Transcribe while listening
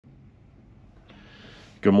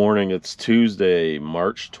Good morning, it's Tuesday,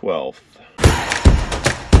 March 12th.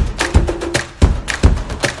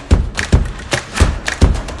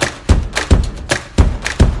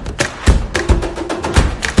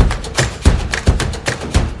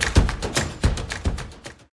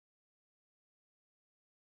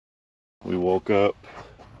 We woke up,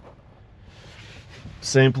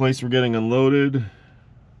 same place we're getting unloaded.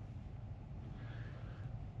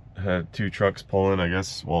 Had two trucks pulling, I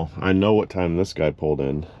guess. Well, I know what time this guy pulled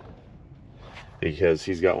in because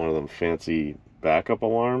he's got one of them fancy backup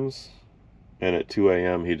alarms, and at 2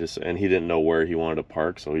 a.m. he didn't know where he wanted to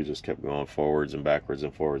park, so he just kept going forwards and backwards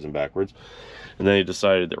and forwards and backwards, and then he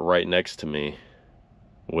decided that right next to me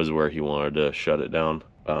was where he wanted to shut it down.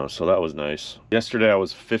 So that was nice. Yesterday I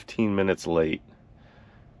was 15 minutes late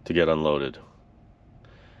to get unloaded.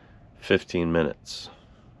 15 minutes,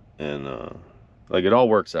 and like, it all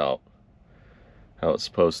works out how it's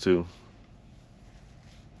supposed to.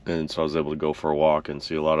 And so I was able to go for a walk and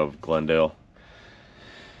see a lot of Glendale.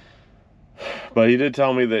 But he did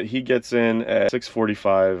tell me that he gets in at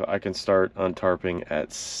 6:45. I can start untarping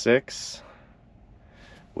at 6,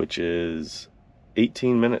 which is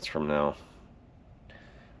 18 minutes from now.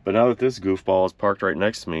 But now that this goofball is parked right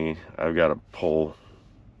next to me, I've got to pull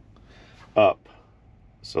up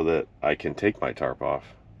so that I can take my tarp off.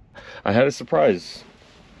 I had a surprise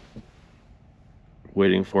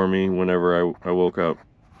waiting for me whenever I woke up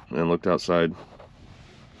and looked outside.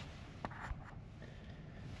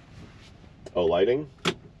 Oh, lighting?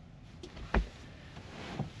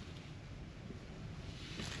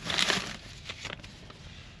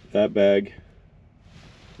 That bag,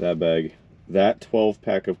 that 12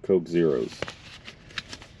 pack of Coke Zeros.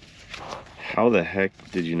 How the heck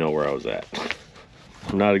did you know where I was at?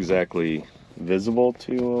 I'm not exactly visible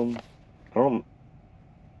to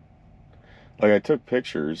I took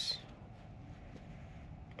pictures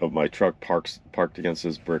of my truck parked against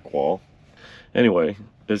this brick wall. Anyway,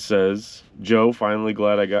 it says, Joe, finally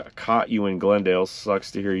glad I caught you in Glendale.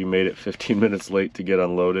 Sucks to hear you made it 15 minutes late to get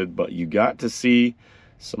unloaded, but you got to see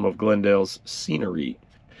some of Glendale's scenery.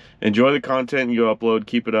 Enjoy the content you upload,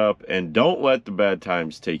 keep it up, and don't let the bad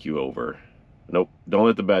times take you over. Nope, don't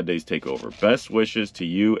let the bad days take over. Best wishes to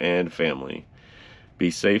you and family. Be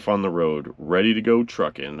safe on the road, ready to go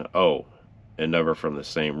trucking. Oh, and never from the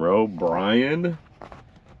same row, Brian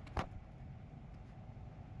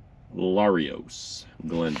Larios,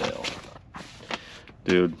 Glendale.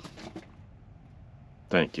 Dude,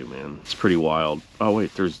 thank you, man. It's pretty wild. Oh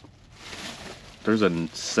wait, there's a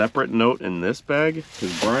separate note in this bag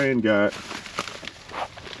because Brian got,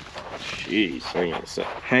 jeez,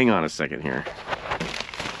 hang on a second here.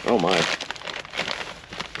 Oh my.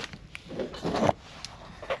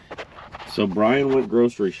 So Brian went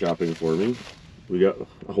grocery shopping for me. We got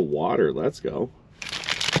water. Let's go.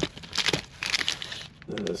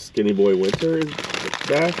 Skinny Boy Winter is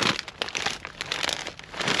back.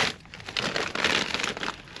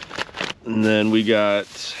 And then we got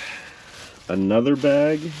another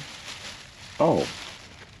bag. Oh.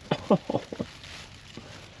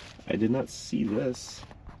 I did not see this.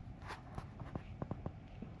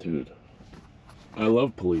 Dude, I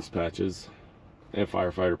love police patches and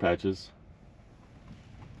firefighter patches.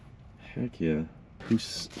 Heck yeah. Who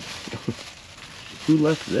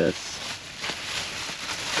left this?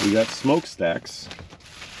 We got smokestacks.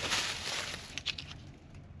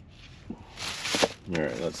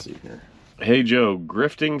 Alright, let's see here. Hey Joe,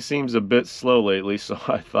 grifting seems a bit slow lately, so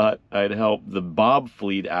I thought I'd help the BoB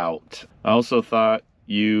fleet out. I also thought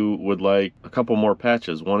you would like a couple more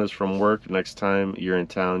patches. One is from work. Next time you're in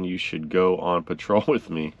town, you should go on patrol with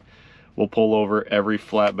me. We'll pull over every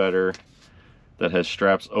flatbedder that has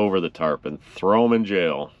straps over the tarp and throw them in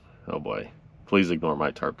jail. Oh boy. Please ignore my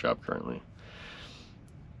tarp job currently.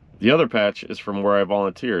 The other patch is from where I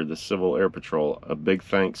volunteered, the Civil Air Patrol. A big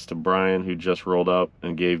thanks to Brian, who just rolled up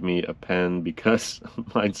and gave me a pen because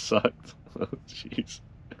mine sucked. Oh, jeez.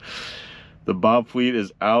 The BoB fleet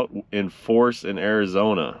is out in force in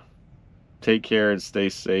Arizona. Take care and stay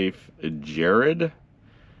safe. Jared?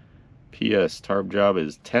 P.S. Tarp job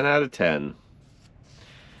is 10 out of 10.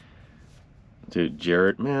 Dude,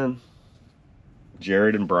 Jared, man.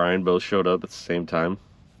 Jared and Brian both showed up at the same time.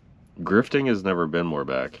 Grifting has never been more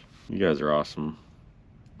back. You guys are awesome.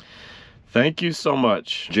 Thank you so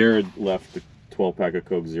much. Jared left the 12 pack of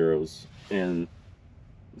Coke Zeros and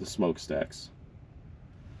the smokestacks.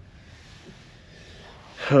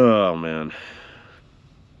 Oh man.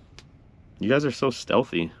 You guys are so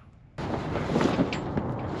stealthy.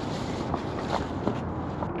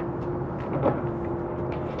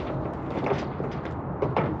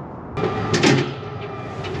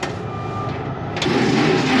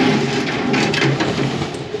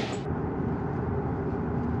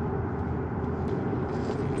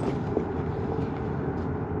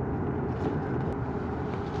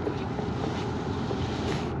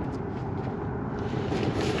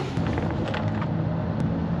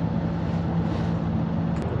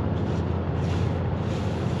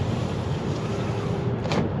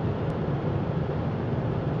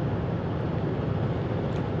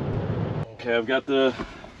 Okay, I've got the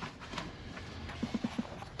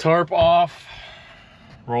tarp off,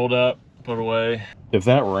 rolled up, put away. If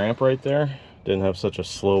that ramp right there didn't have such a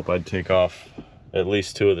slope, I'd take off at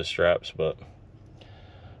least 2 of the straps, but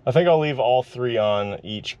I think I'll leave all 3 on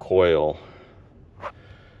each coil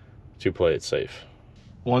to play it safe.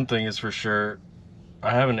 One thing is for sure,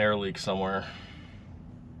 I have an air leak somewhere.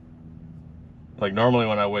 Like normally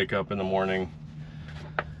when I wake up in the morning,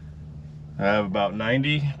 I have about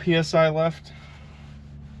 90 PSI left.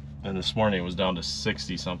 And this morning it was down to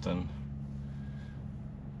 60 something.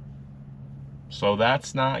 So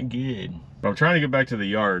that's not good. But I'm trying to get back to the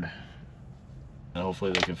yard. And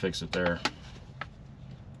hopefully they can fix it there.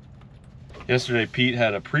 Yesterday Pete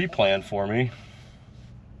had a pre-plan for me.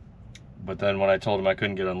 But then when I told him I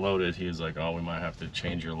couldn't get unloaded, he was like, oh, we might have to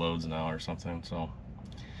change your loads now or something. So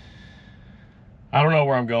I don't know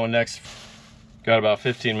where I'm going next. Got about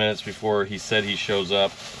 15 minutes before he said he shows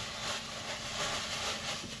up.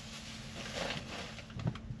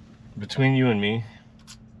 Between you and me,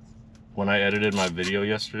 when I edited my video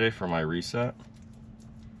yesterday for my reset,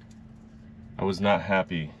 I was not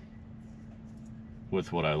happy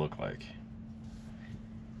with what I look like.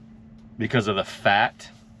 Because of the fat.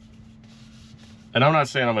 And I'm not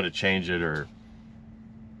saying I'm going to change it or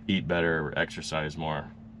eat better or exercise more.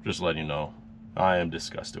 Just letting you know, I am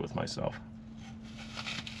disgusted with myself.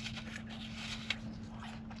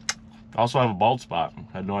 I also have a bald spot.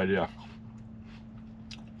 I had no idea.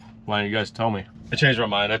 Why didn't you guys tell me? I changed my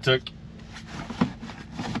mind. I took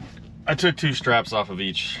 2 straps off of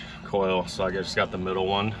each coil, so I just got the middle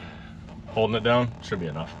one holding it down. Should be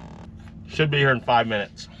enough. Should be here in 5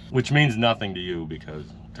 minutes, which means nothing to you because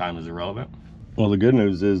time is irrelevant. Well, the good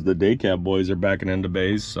news is the day cab boys are backing into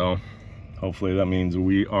bays, so hopefully that means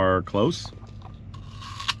we are close.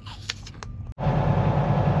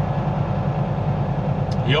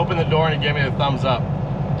 He opened the door and he gave me the thumbs up,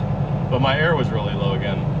 but my air was really low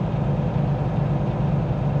again.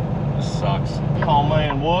 This sucks. Oh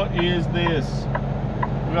man, what is this?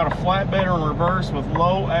 We got a flatbed in reverse with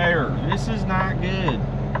low air. This is not good.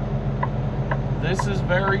 This is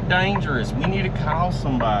very dangerous. We need to call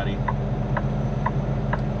somebody.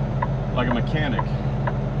 Like a mechanic.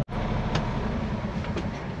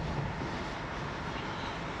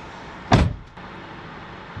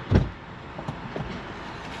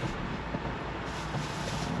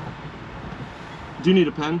 Do you need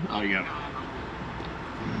a pen? Oh, you got it.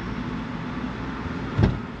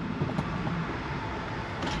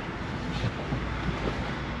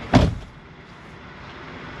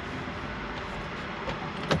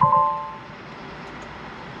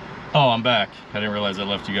 Oh, I'm back. I didn't realize I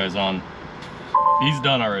left you guys on. He's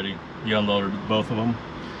done already. He unloaded both of them.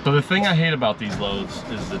 So the thing I hate about these loads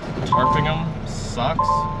is that tarping them sucks.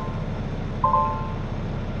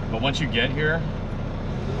 But once you get here,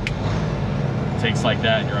 it takes like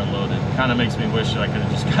that and you're unloaded. Kind of makes me wish I could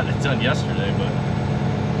have just got it done yesterday, but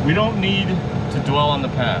we don't need to dwell on the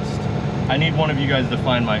past. I need one of you guys to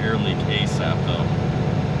find my air leak ASAP though.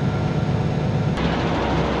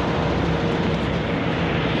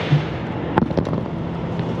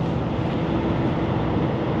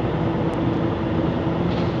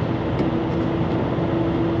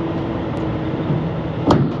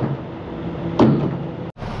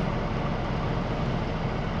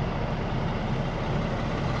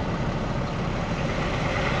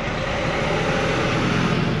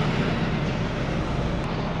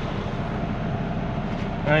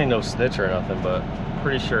 I ain't no snitch or nothing, but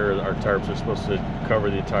pretty sure our tarps are supposed to cover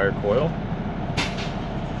the entire coil.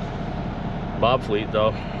 BoB fleet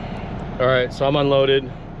though. All right, so I'm unloaded.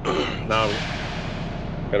 Now I'm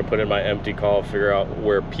gonna put in my empty call, figure out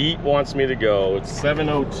where Pete wants me to go. It's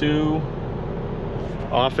 7:02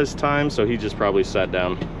 office time, so he just probably sat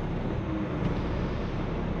down.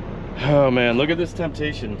 Oh man, look at this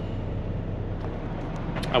temptation.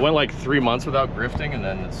 I went like 3 months without grifting, and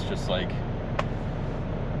then it's just like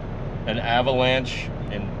an avalanche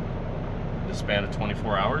in the span of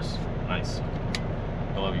 24 hours. Nice.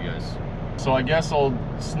 I love you guys. So I guess old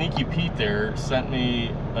sneaky Pete there sent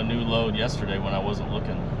me a new load yesterday when I wasn't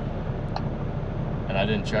looking. And I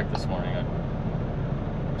didn't check this morning.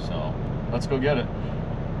 So let's go get it.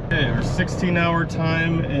 Okay, our 16-hour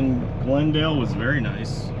time in Glendale was very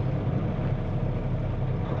nice.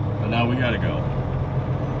 But now we gotta go.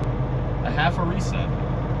 A half a reset.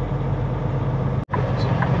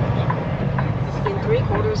 In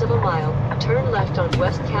 3/4 of a mile, turn left on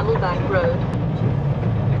West Camelback Road.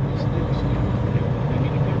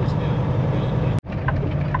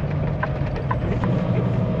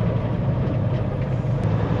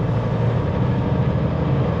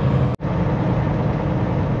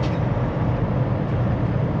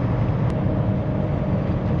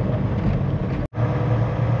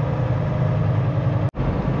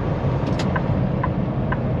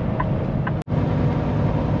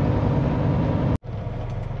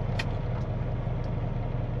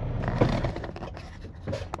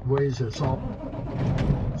 Ways it's all.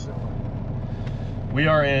 We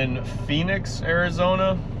are in Phoenix,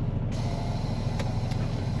 Arizona,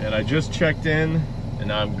 and I just checked in,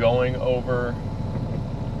 and I'm going over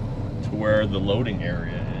to where the loading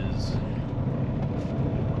area is.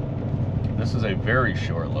 This is a very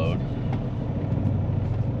short load.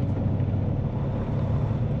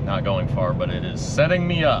 Not going far, but it is setting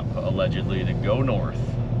me up, allegedly, to go north.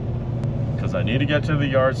 Because I need to get to the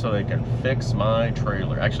yard so they can fix my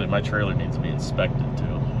trailer. Actually, my trailer needs to be inspected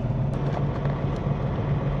too.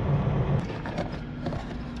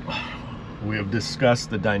 We have discussed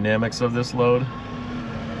the dynamics of this load.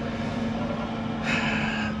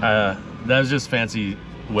 That was just a fancy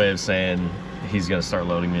way of saying he's gonna start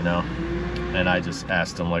loading me now. And I just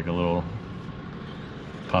asked him like a little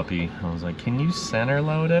puppy. I was like, can you center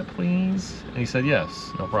load it, please? And he said,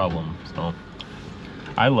 yes, no problem. So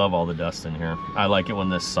I love all the dust in here. I like it when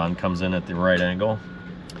the sun comes in at the right angle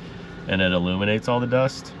and it illuminates all the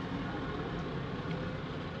dust.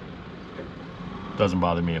 Doesn't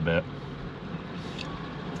bother me a bit.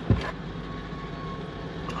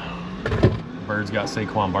 Birds got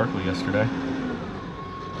Saquon Barkley yesterday.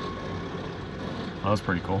 That was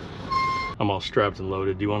pretty cool. I'm all strapped and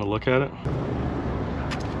loaded. Do you want to look at it?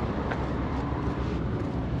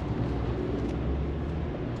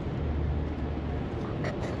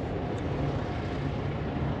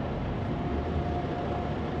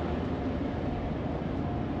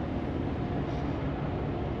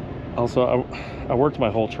 Also, I worked my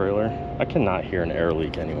whole trailer. I cannot hear an air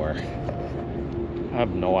leak anywhere. I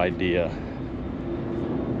have no idea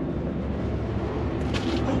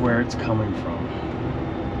where it's coming from.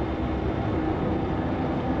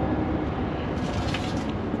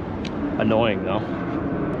 Annoying though.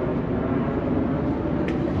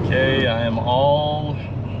 Okay, I am all...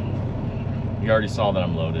 You already saw that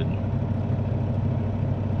I'm loaded.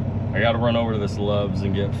 I gotta run over to this Love's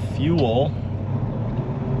and get fuel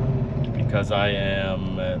because I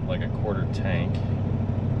am at like a quarter tank.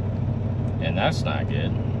 And that's not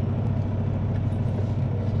good.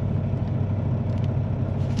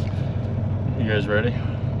 You guys ready?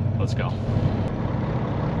 Let's go.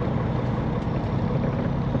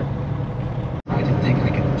 I didn't think I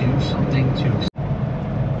could do something to.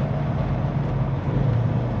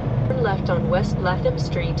 Turn left on West Latham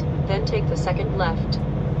Street, then take the second left.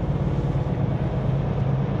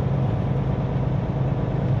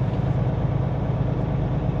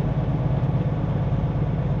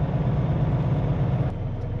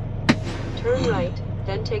 Turn right,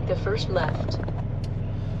 then take the first left.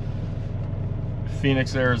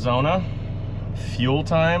 Phoenix, Arizona. Fuel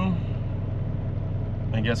time.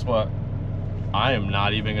 And guess what? I am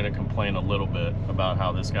not even going to complain a little bit about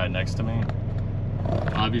how this guy next to me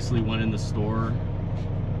obviously went in the store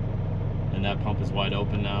and that pump is wide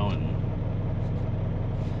open now, and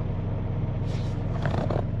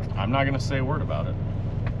I'm not going to say a word about it.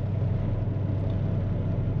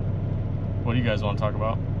 What do you guys want to talk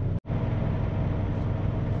about?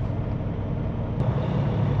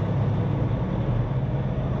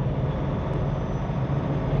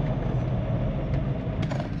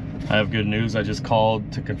 I have good news. I just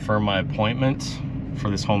called to confirm my appointment for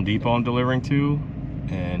this Home Depot I'm delivering to,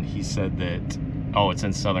 and he said that, oh, it's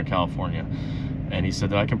in Southern California, and he said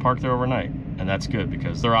that I can park there overnight, and that's good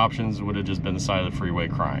because their options would have just been the side of the freeway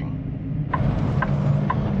crying.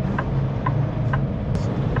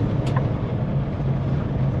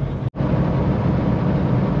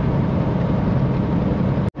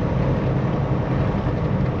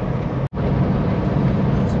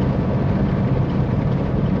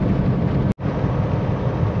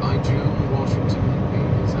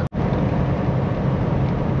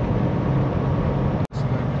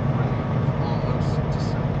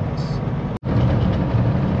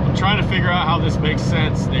 Trying to figure out how this makes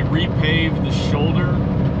sense. They repaved the shoulder,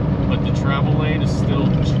 but the travel lane is still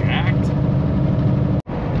jacked.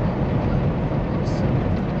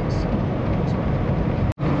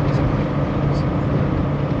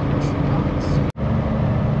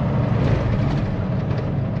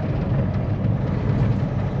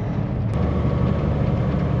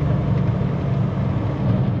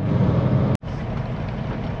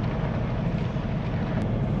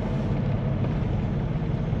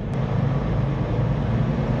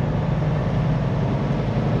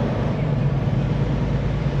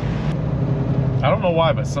 I don't know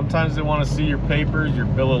why, but sometimes they want to see your papers, your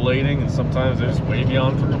bill of lading, and sometimes they just wave you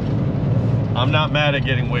on through. I'm not mad at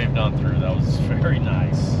getting waved on through. That was very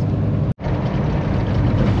nice.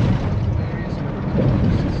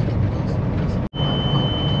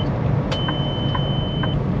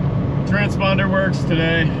 Transponder works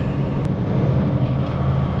today.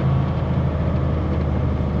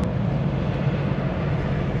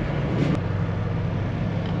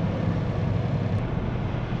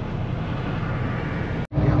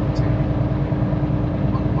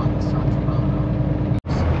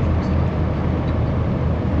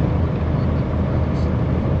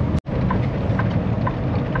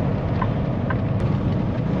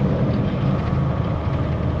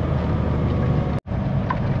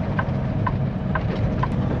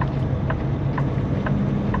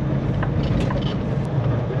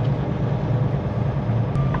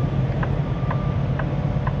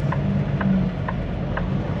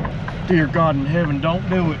 Dear God in heaven, don't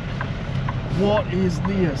do it. What is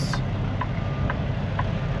this?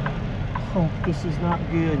 Oh, this is not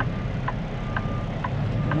good.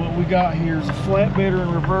 What we got here is a flatbedder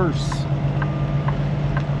in reverse.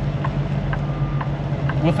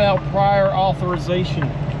 Without prior authorization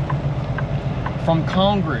from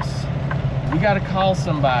Congress. We gotta call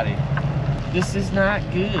somebody. This is not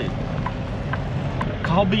good.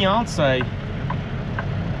 Call Beyonce.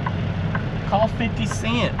 Call 50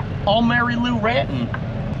 Cent. Call Mary Lou Retton.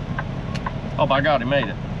 Oh my God, he made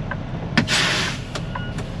it.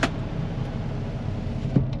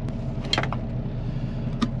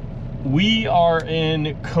 We are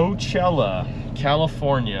in Coachella,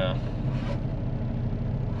 California.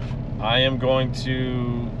 I am going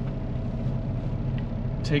to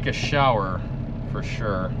take a shower for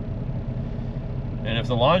sure. And if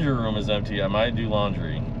the laundry room is empty, I might do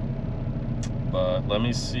laundry. But let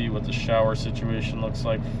me see what the shower situation looks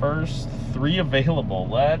like first. 3 available.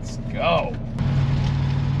 Let's go.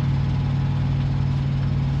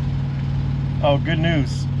 Oh, good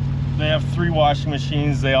news. They have 3 washing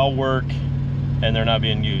machines. They all work and they're not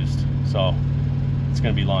being used. So it's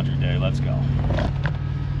gonna be laundry day. Let's go.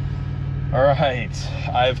 All right,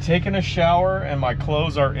 I've taken a shower and my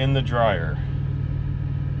clothes are in the dryer.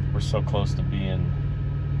 We're so close to being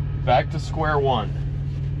back to square one.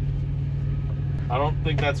 I don't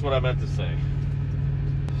think that's what I meant to say.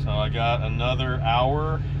 So I got another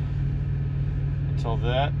hour until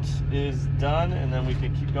that is done and then we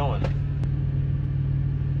can keep going.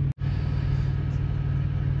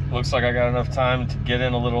 Looks like I got enough time to get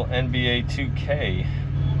in a little NBA 2K.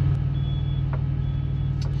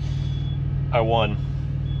 I won.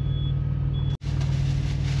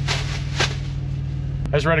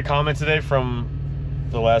 I just read a comment today from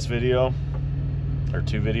the last video, or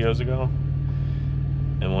 2 videos ago,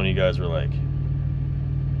 and one of you guys were like,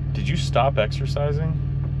 did you stop exercising?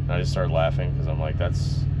 And I just started laughing because I'm like,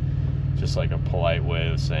 that's just like a polite way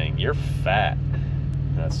of saying you're fat.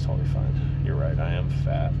 And that's totally fine. You're right, I am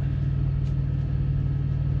fat.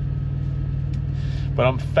 But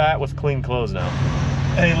I'm fat with clean clothes now.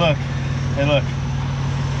 Hey, look. Hey, look.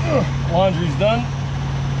 Ugh, laundry's done.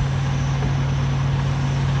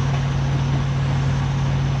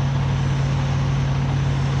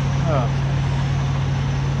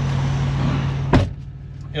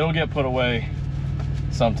 It'll get put away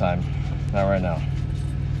sometime, not right now.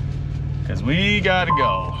 Because we gotta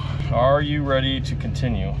go. Are you ready to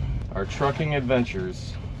continue our trucking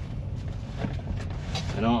adventures?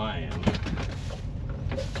 I know I am.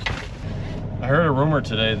 I heard a rumor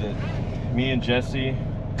today that me and Jesse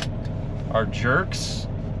are jerks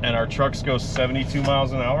and our trucks go 72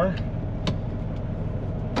 miles an hour.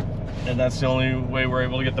 And that's the only way we're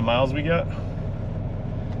able to get the miles we get.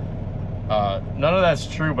 None of that's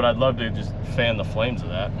true, but I'd love to just fan the flames of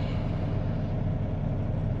that.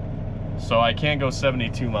 So I can't go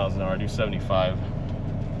 72 miles an hour, I do 75.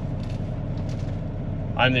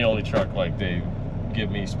 I'm the only truck like they give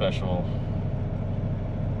me special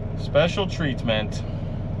treatment.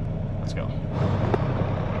 Let's go.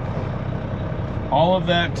 All of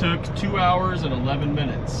that took 2 hours and 11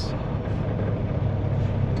 minutes.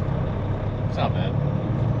 It's not bad.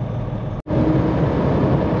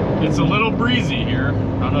 It's a little breezy here. I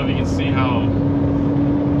don't know if you can see how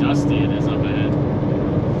dusty it is up ahead.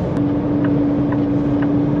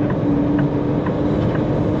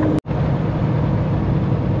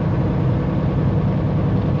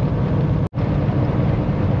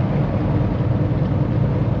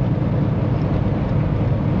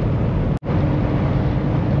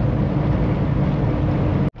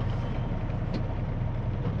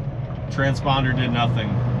 Transponder did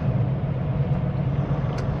nothing.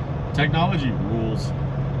 Technology rules.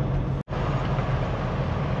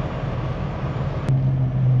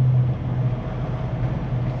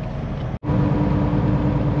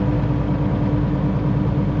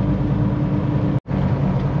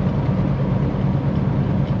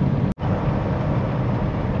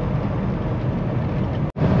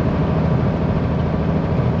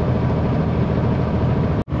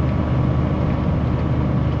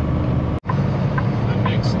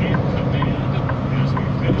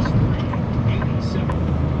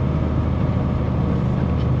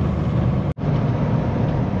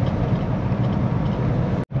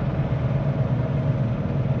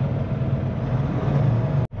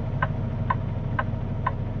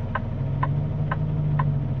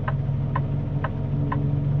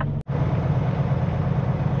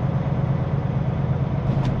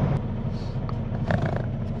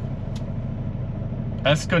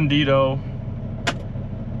 Escondido,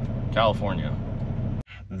 California.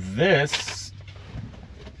 This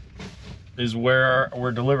is where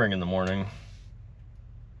we're delivering in the morning.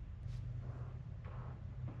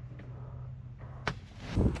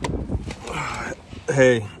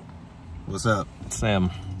 Hey. What's up? Sam.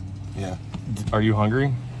 Yeah. Are you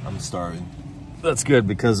hungry? I'm starving. That's good,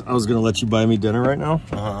 because I was going to let you buy me dinner right now.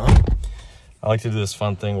 Uh-huh. I like to do this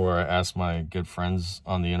fun thing where I ask my good friends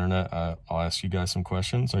on the internet. I'll ask you guys some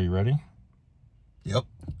questions. Are you ready? Yep.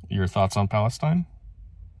 Your thoughts on Palestine?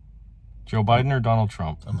 Joe Biden or Donald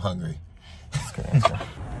Trump? I'm hungry. That's a good answer.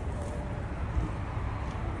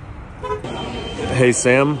 Hey,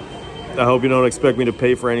 Sam. I hope you don't expect me to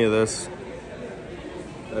pay for any of this.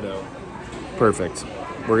 I know. Perfect.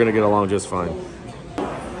 We're going to get along just fine.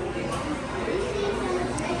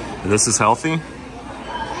 This is healthy?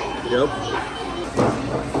 Yep.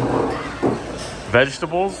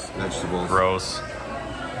 Vegetables? Vegetables. Gross.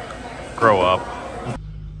 Grow up.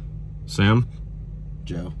 Sam?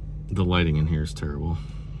 Joe. The lighting in here is terrible.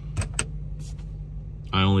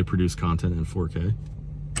 I only produce content in 4K.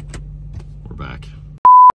 We're back.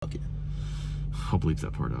 Okay. I'll bleep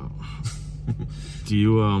that part out. Do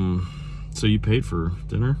you, so you paid for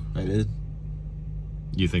dinner? I did.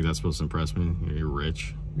 You think that's supposed to impress me? You're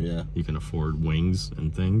rich. Yeah. You can afford wings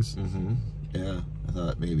and things. Mm-hmm. Yeah. I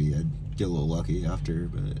thought maybe I'd get a little lucky after,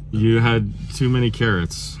 but... You had too many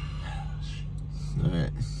carrots. All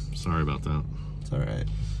right. Sorry about that. It's all right.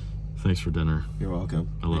 Thanks for dinner. You're welcome.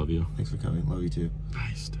 I love you. Thanks for coming. Love you too.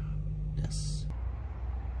 Nice, dude. Yes.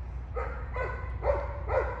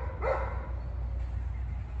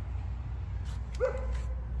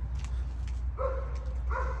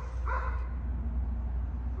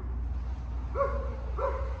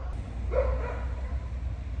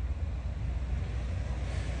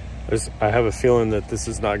 I have a feeling that this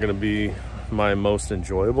is not going to be my most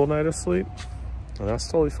enjoyable night of sleep, and that's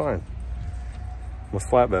totally fine. I'm a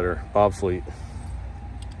flatbedder, BoB fleet.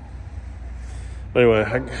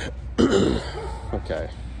 Anyway, okay,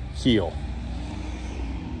 heel.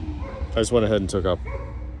 I just went ahead and took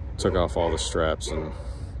off all the straps and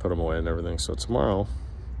put them away and everything. So tomorrow,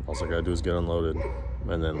 all I gotta do is get unloaded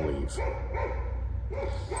and then leave.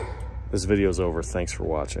 This video's over. Thanks for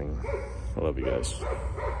watching. I love you guys.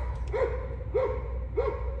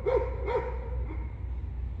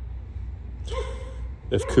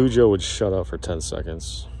 If Cujo would shut up for 10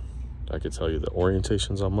 seconds, I could tell you that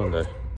orientation's on Monday.